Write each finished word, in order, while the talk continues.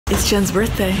It's Jen's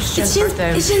birthday. It's Jen's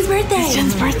birthday. It's Jen's birthday. It's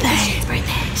Jen's birthday. It's Jen's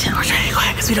birthday. Jen, we're trying to be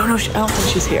quiet because we don't know. I don't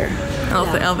think she's here.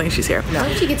 I don't think she's here. No,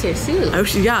 she gets here soon. Oh,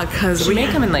 yeah, because she may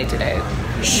come in late today.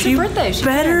 She birthday. She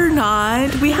better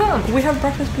not. We have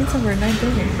breakfast pizza over at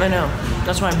 9:30. I know.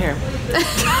 That's why I'm here.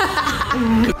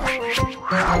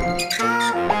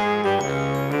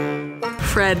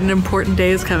 Fred, an important day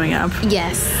is coming up.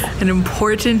 Yes. An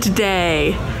important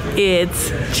day. It's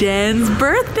Jen's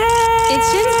birthday.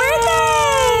 It's Jen's birthday.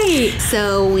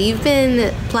 So we've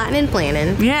been plotting and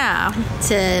planning. Yeah.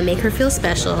 To make her feel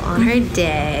special on her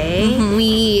day.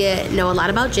 We know a lot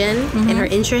about Jen and her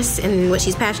interests and what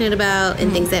she's passionate about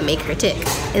and things that make her tick.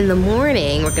 In the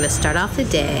morning, we're gonna start off the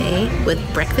day with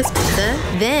breakfast pizza.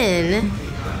 Then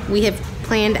we have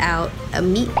planned out a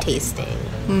meat tasting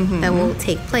that will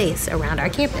take place around our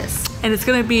campus. And it's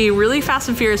gonna be really fast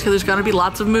and furious because there's gonna be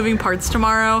lots of moving parts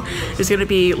tomorrow. There's gonna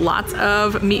be lots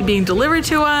of meat being delivered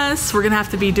to us. We're gonna have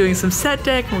to be doing some set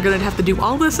deck. We're gonna have to do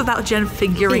all this without Jen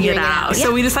figuring it out.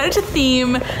 So we decided to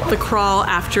theme the crawl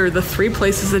after the 3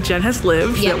 places that Jen has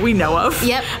lived that we know of.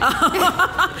 Yep.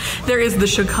 There is the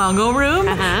Chicago room,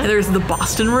 and there's the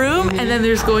Boston room, and then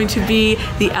there's going to be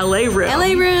the LA room.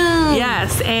 LA room.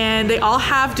 Yes, and they all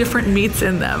have different meats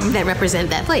in them. That represent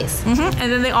that place.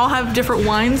 And then they all have different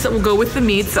wines that will go with the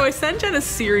meat. So I sent Jen a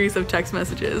series of text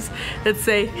messages that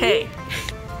say, hey,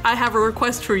 I have a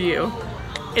request for you.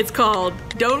 It's called,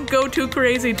 don't go too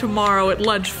crazy tomorrow at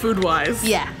lunch food-wise.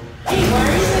 Yeah.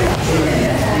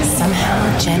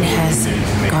 Somehow Jen has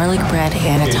garlic bread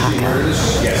and a taco.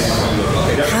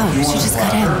 How? She just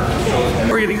got in.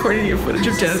 We're getting coordinated footage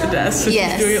of Jen at the desk. So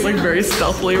she's doing it like very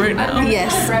stealthily right now.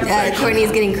 Yes.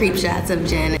 Courtney's getting creep shots of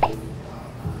Jen.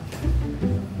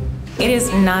 It is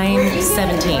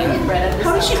 9:17.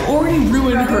 How did she already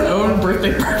ruin her own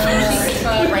birthday party?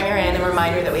 Bring her in and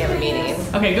remind her that we have a meeting.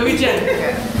 Okay, go be Jen.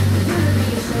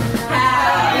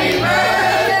 Happy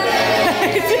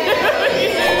birthday to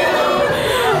you.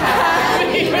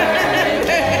 Happy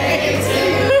birthday to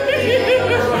you.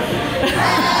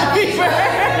 Happy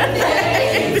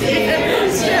birthday, dear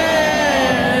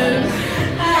Jen.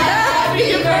 Happy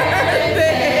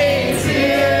birthday to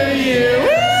you.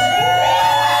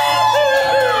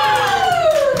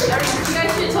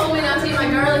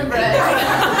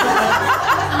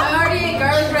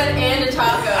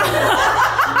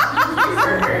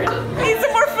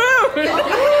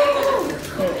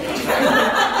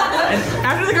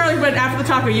 After the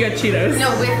taco, you got Cheetos. No,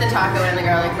 with the taco and the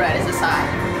garlic bread as a side.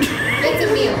 It's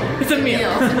a meal. It's a meal.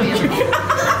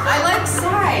 I like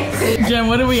sides. Jen,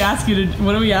 what did we ask you to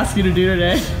do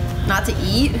today? Not to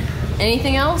eat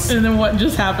anything else. And then what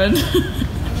just happened?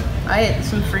 I ate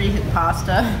some free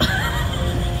pasta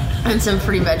and some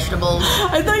free vegetables.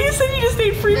 I thought you said you just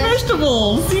ate free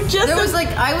vegetables. You just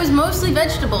I was mostly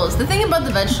vegetables. The thing about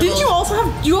the vegetables. Did you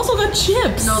also got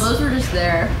chips? No, those were just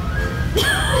there.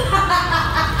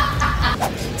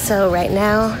 So right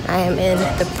now I am in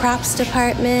the props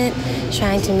department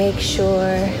trying to make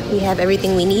sure we have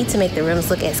everything we need to make the rooms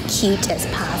look as cute as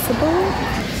possible.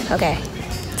 Okay,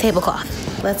 tablecloth.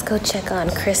 Let's go check on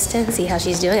Kristen, see how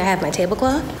she's doing. I have my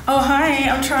tablecloth. Oh, hi.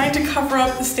 I'm trying to cover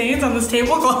up the stains on this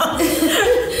tablecloth.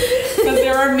 Because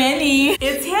there are many.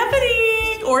 It's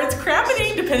happening, or it's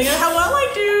crappening, depending on how well I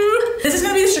do. This is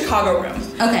gonna be the Chicago room.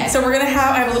 Okay. So we're gonna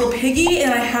have, I have a little piggy,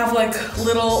 and I have like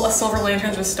little silver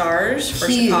lanterns with stars for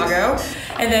Chicago.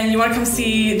 And then you wanna come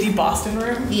see the Boston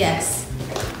room? Yes.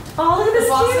 Oh, look at this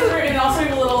Boston room, and also we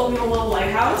have a little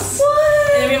lighthouse.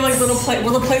 What? And then we have like little plate,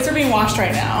 well, the plates are being washed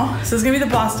right now. So it's gonna be the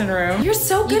Boston room. You're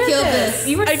so good at this.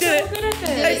 You were so good at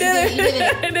this. I did it.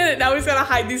 I did it. Now we just gotta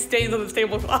hide these stains on this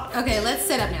tablecloth. Okay, let's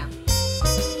set up now.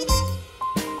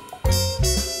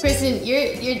 Kristen,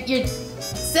 you're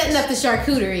setting up the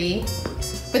charcuterie,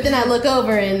 but then I look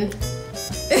over and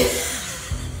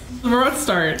we're about to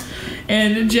start,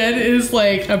 and Jen is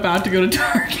like about to go to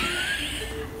Target.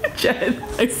 Jen,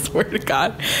 I swear to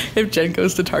God, if Jen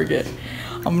goes to Target,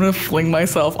 I'm gonna fling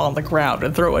myself on the ground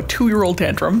and throw a 2-year-old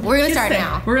tantrum. We're gonna start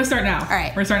now. We're gonna start now. All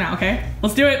right. We're gonna start now, okay?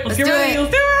 Let's do it. Let's get do ready. it.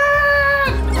 Let's do it!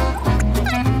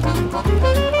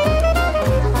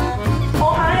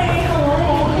 Oh, hi. Hello.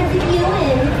 How are you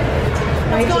doing?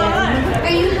 What's going on?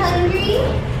 Are you hungry?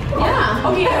 Yeah.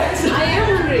 Oh, yes. I am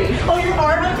hungry. Oh, you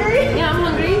are hungry? Yeah, I'm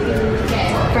hungry. Okay.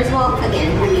 First of all,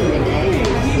 again, happy birthday.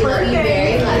 We love you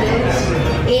very much.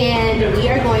 And we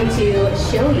are going to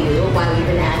show you why we've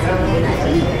been asking you not to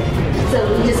eat. So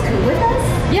will you just come with us?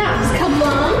 Yeah. Just come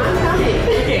along. I'm coming.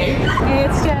 Okay.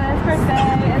 It's Jen's birthday,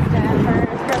 it's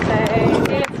Jennifer's birthday,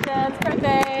 it's Jen's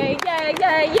birthday, yay,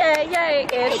 yay, yay, yay,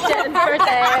 it's Jen's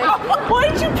birthday. Why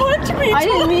did you punch me? I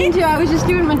didn't mean to, I was just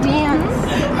doing my dance.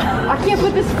 I can't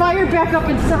put this fire back up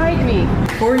inside me.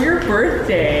 For your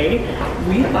birthday,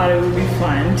 we thought it would be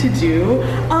fun to do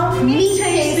a meat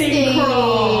tasting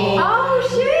crawl. Oh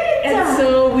shit! And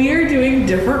so we are doing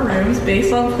different rooms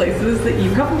based on places that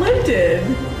you have lived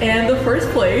in. And the first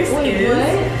place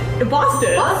is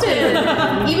Boston.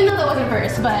 Even though that wasn't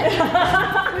first, but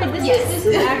This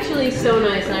is actually so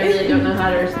nice, and I really don't know how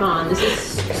to respond. This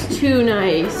is too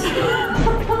nice.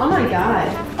 Oh my god.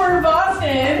 For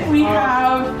Boston, we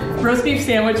have roast beef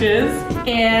sandwiches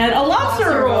and a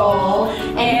lobster roll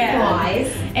and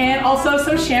fries. And also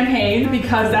some champagne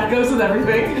because that goes with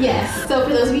everything. Yes. So for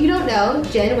those of you who don't know,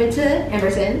 Jen went to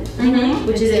Emerson,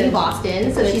 which is in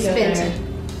Boston. So she spent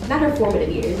not her formative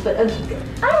years, but I would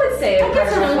say I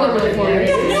guess her formative years.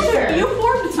 You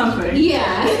formed something.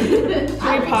 Yeah.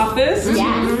 Can we pop this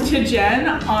to Jen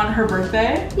on her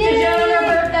birthday? Yay! To Jen on her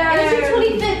birthday. And it's her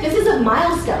 25th. This is a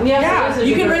milestone. Yeah.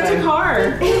 You can rent a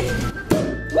car.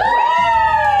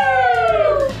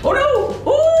 Oh no!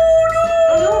 Oh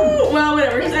no! Well,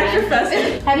 whatever. It's extra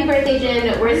festive. Happy birthday,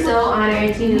 Jen. We're so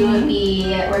honored to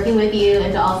be working with you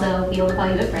and to also be able to call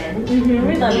you a friend.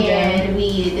 We love you, Jen. And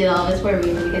we did all this for a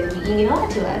reason because you mean a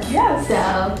lot to us. Yes.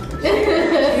 So.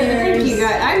 Thank you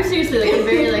guys. I'm seriously I'm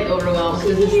very overwhelmed.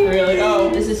 This is really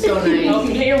this is so nice. Oh,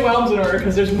 get your whelms in order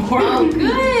because there's more. Oh,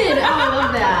 good. Oh, I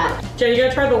love that. Jen, you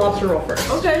gotta try the lobster roll first.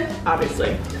 Okay.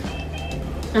 Obviously.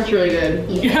 That's really good.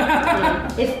 Yeah.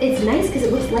 It's nice because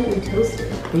it looks lightly toasted.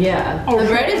 Yeah. Oh, the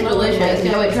bread is delicious.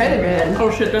 No, wait, try the bread.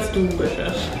 Oh shit, that's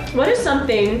delicious. What is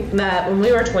something that when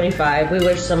we were 25, we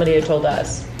wish somebody had told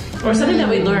us? Or something that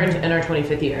we learned in our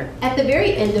 25th year? At the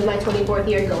very end of my 24th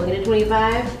year, going into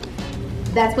 25,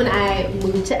 that's when I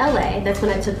moved to LA. That's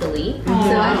when I took the leap.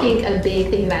 So I think a big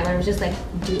thing that I learned was just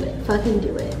do it. Fucking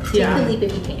do it. Take the leap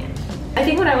if you can. I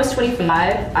think when I was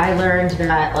 25, I learned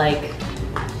that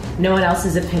no one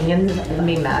else's opinions of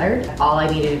me mattered. All I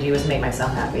needed to do was make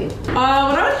myself happy. When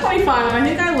I was 25, I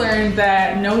think I learned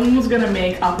that no one was gonna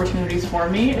make opportunities for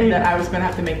me and that I was gonna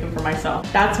have to make them for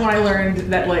myself. That's when I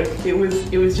learned that it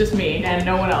was just me and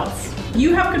no one else.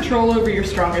 You have control over your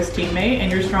strongest teammate and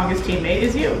your strongest teammate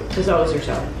is you. It's always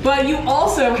yourself. But you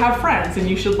also have friends and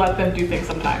you should let them do things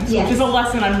sometimes, which is a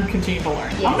lesson I'm continuing to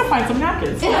learn. I'm gonna find some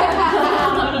napkins.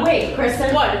 Wait,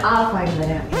 Kristen. What? I'll find the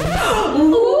napkins.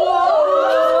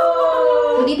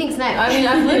 What do you think's next? I mean,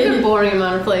 I've lived in a boring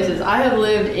amount of places. I have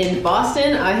lived in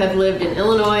Boston, I have lived in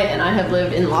Illinois, and I have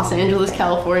lived in Los Angeles,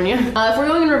 California. If we're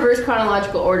going in reverse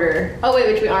chronological order,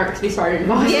 which we aren't because we started in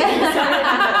Boston.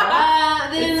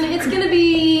 Then it's gonna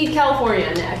be California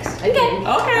next. I think. Okay.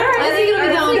 All right. I think it'll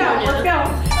be California. Let's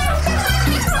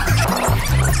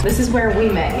go. This is where we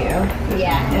met you.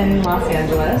 Yeah. In Los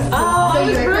Angeles. Oh, So I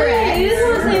was you're right. correct. It is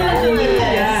Los Angeles.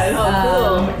 Yes. Oh,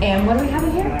 cool. And what do we have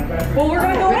in here? Well, we're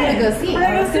gonna go We're gonna go see. We're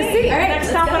gonna go see. All right, Next let's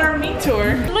stop go. on our meat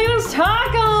tour. Look at those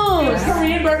tacos.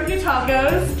 Korean barbecue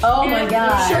tacos. Oh my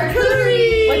god.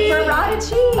 Charcuterie. Like burrata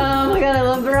cheese. Oh my god, I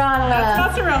love burrata.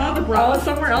 Mozzarella. The burrata's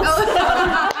somewhere else.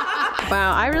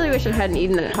 Wow, I really wish I hadn't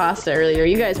eaten that pasta earlier.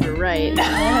 You guys were right. You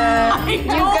guys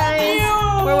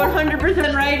were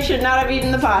 100% right. Should not have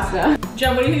eaten the pasta.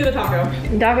 Jen, what do you think of the taco?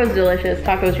 Taco's delicious.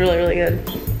 Taco's really, really good.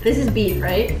 This is beef,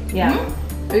 right? Yeah.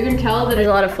 You can tell that there's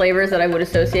a lot of flavors that I would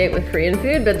associate with Korean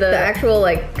food, but the actual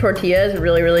tortilla is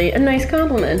really, really a nice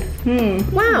compliment.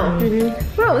 Wow.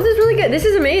 Wow, this is really good. This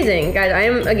is amazing. Guys, I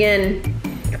am, again,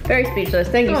 very speechless.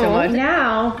 Thank you so much.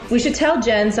 Now, we should tell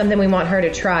Jen something we want her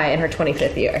to try in her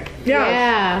 25th year.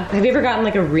 Yeah. Have you ever gotten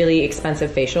a really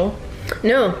expensive facial?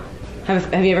 No.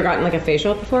 Have you ever gotten a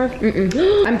facial before?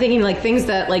 I'm thinking things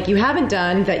that you haven't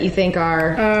done that you think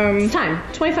are it's time.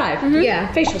 25.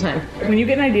 Yeah. Facial time. When you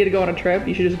get an idea to go on a trip,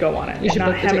 you should just go on it. You should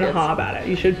not book the have a tickets. ha about it.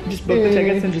 You should just book the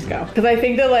tickets and just go. Because I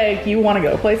think that you want to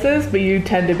go places, but you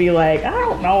tend to be I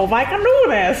don't know if I can do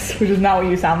this, which is not what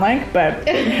you sound like, but.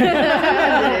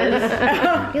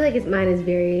 I feel like mine is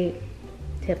very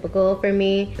typical for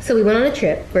me. So we went on a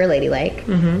trip for Ladylike.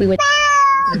 We went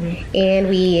and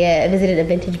we visited a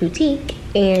vintage boutique.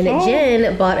 And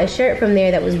Jen bought a shirt from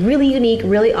there that was really unique,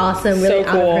 really awesome, really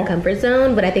out of her comfort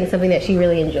zone, but I think something that she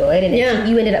really enjoyed. And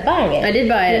you ended up buying it. I did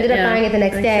buy it. You ended up buying it the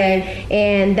next day.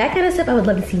 And that kind of stuff I would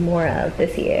love to see more of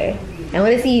this year. I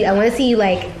want to see you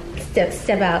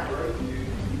step out.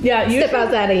 Yeah, you Step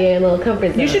outside of your little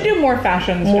comfort zone. You should do more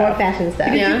fashion stuff. more fashion stuff.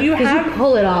 Because you have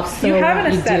pull it off so you have well.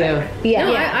 an aesthetic. Yeah.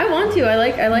 No, I want to. I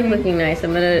like looking nice.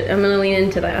 I'm gonna lean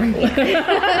into that.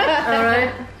 All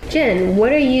right. Jen,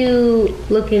 what are you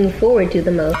looking forward to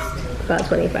the most about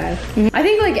 25? I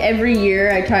think every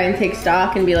year I try and take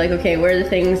stock and be okay, where are the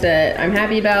things that I'm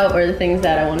happy about? Where are the things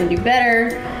that I want to do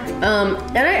better?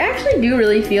 And I actually do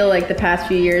really feel the past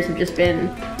few years have just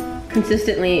been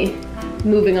consistently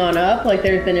moving on up. Like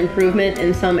there's been improvement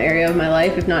in some area of my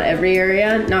life, if not every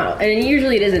area. And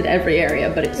usually it isn't every area,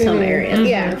 but it's some areas.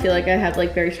 Yeah. I feel like I have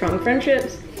like very strong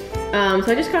friendships. So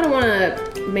I just kind of want to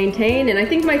maintain, and I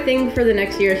think my thing for the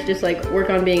next year is to just like work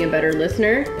on being a better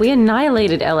listener. We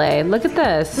annihilated LA. Look at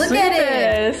this. Look at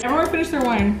it. Everyone finish their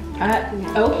wine.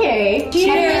 Okay.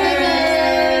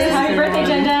 Cheers. Happy birthday,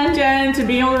 Jen. Jen, to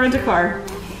being able to rent a car.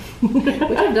 Which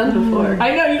I've done before.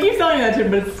 I know, you keep telling me that too,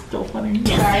 but it's still funny.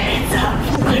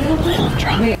 I'm a little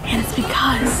drunk, and it's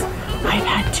because I've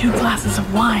had 2 glasses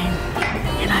of wine,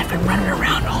 and I've been running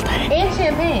around all day. And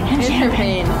champagne. And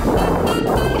champagne.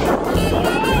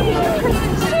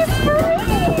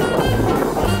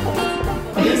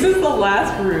 This is the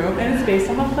last room, and it's based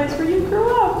on the place where you grew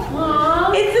up.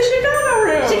 Aww. It's the Chicago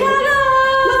room. Chicago!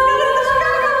 Let's go to the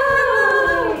Chicago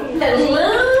room. Hello,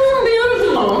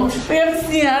 beautiful. We have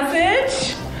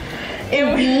sausage.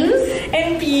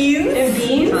 And beans.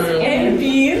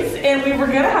 And we were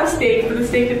gonna have steak, but the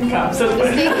steak didn't come. So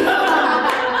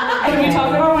can we talk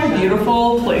about my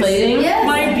beautiful plating? Yes.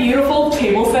 My beautiful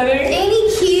table setting. Ain't he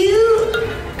cute?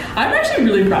 I'm actually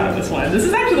really proud of this one. This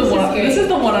is actually the one. This is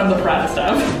the one I'm the proudest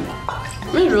of.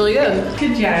 It's really good.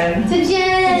 To Jen. To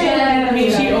Jen. May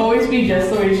she always be just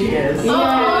the way she is.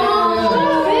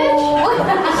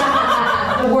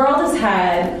 The world has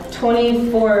had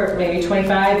 24, maybe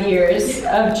 25 years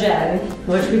of Jen,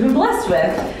 which we've been blessed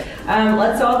with.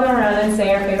 Let's all go around and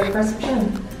say our favorite parts of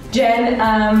Jen. Jen,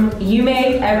 you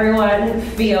make everyone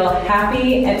feel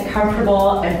happy and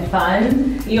comfortable and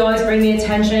fun. You always bring the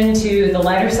attention to the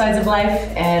lighter sides of life,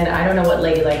 and I don't know what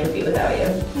Ladylike would be without you.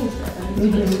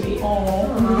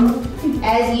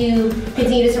 As you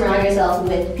continue to surround yourself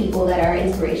with people that are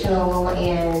inspirational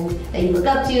and that you look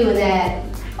up to and that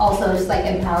also just like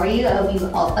empower you, I hope you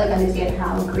all like understand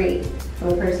how great of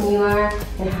a person you are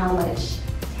and how much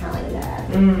talent you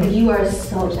have. Like, you are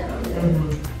so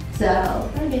talented. So,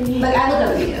 like, I look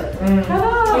up to you.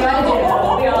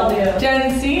 We all do.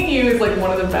 Jen, seeing you is like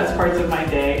one of the best parts of my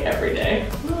day every day.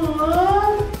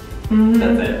 Aww.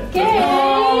 That's it.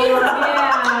 Yay!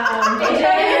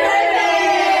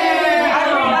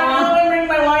 I'm gonna bring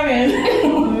my wine in.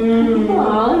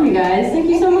 Aw, love you guys. Thank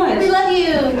you so much. We love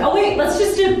you. Oh wait, let's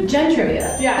just do Jen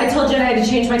trivia. Yeah. I told Jen I had to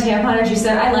change my tampon and she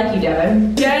said, I like you,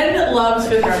 Devin. Jen loves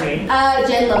Fifth Harmony.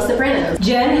 Jen loves Sopranos.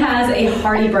 Jen has a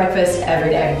hearty breakfast every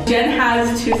day. Jen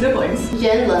has 2 siblings.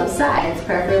 Jen loves sides,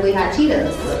 preferably hot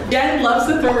Cheetos. Jen loves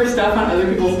to throw her stuff on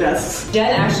other people's desks.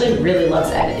 Jen actually really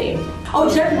loves editing. Oh,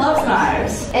 Jen loves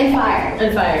knives. And fire.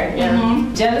 And fire,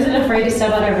 yeah. Jen isn't afraid to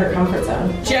step out of her comfort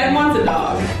zone. Jen wants a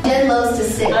dog. Jen loves to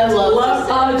sit.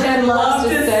 Oh, Jen loves to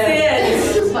sit.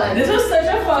 This was fun. This was such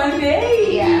a fun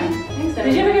day. Yeah.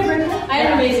 Did you have a good birthday? I had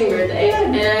an amazing birthday,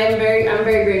 and I'm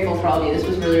very grateful for all of you. This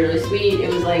was really sweet. It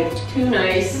was like too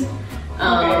nice.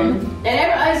 And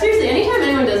seriously, anytime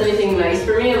anyone does anything nice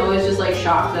for me, I'm always just like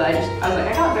shocked that I'm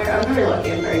very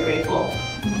lucky. I'm very grateful.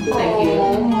 Thank you.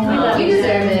 You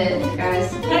deserve it,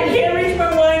 guys. I can't reach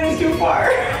my wine, it's too far.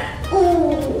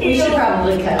 Ooh. We should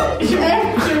probably cut.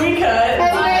 Should we cut?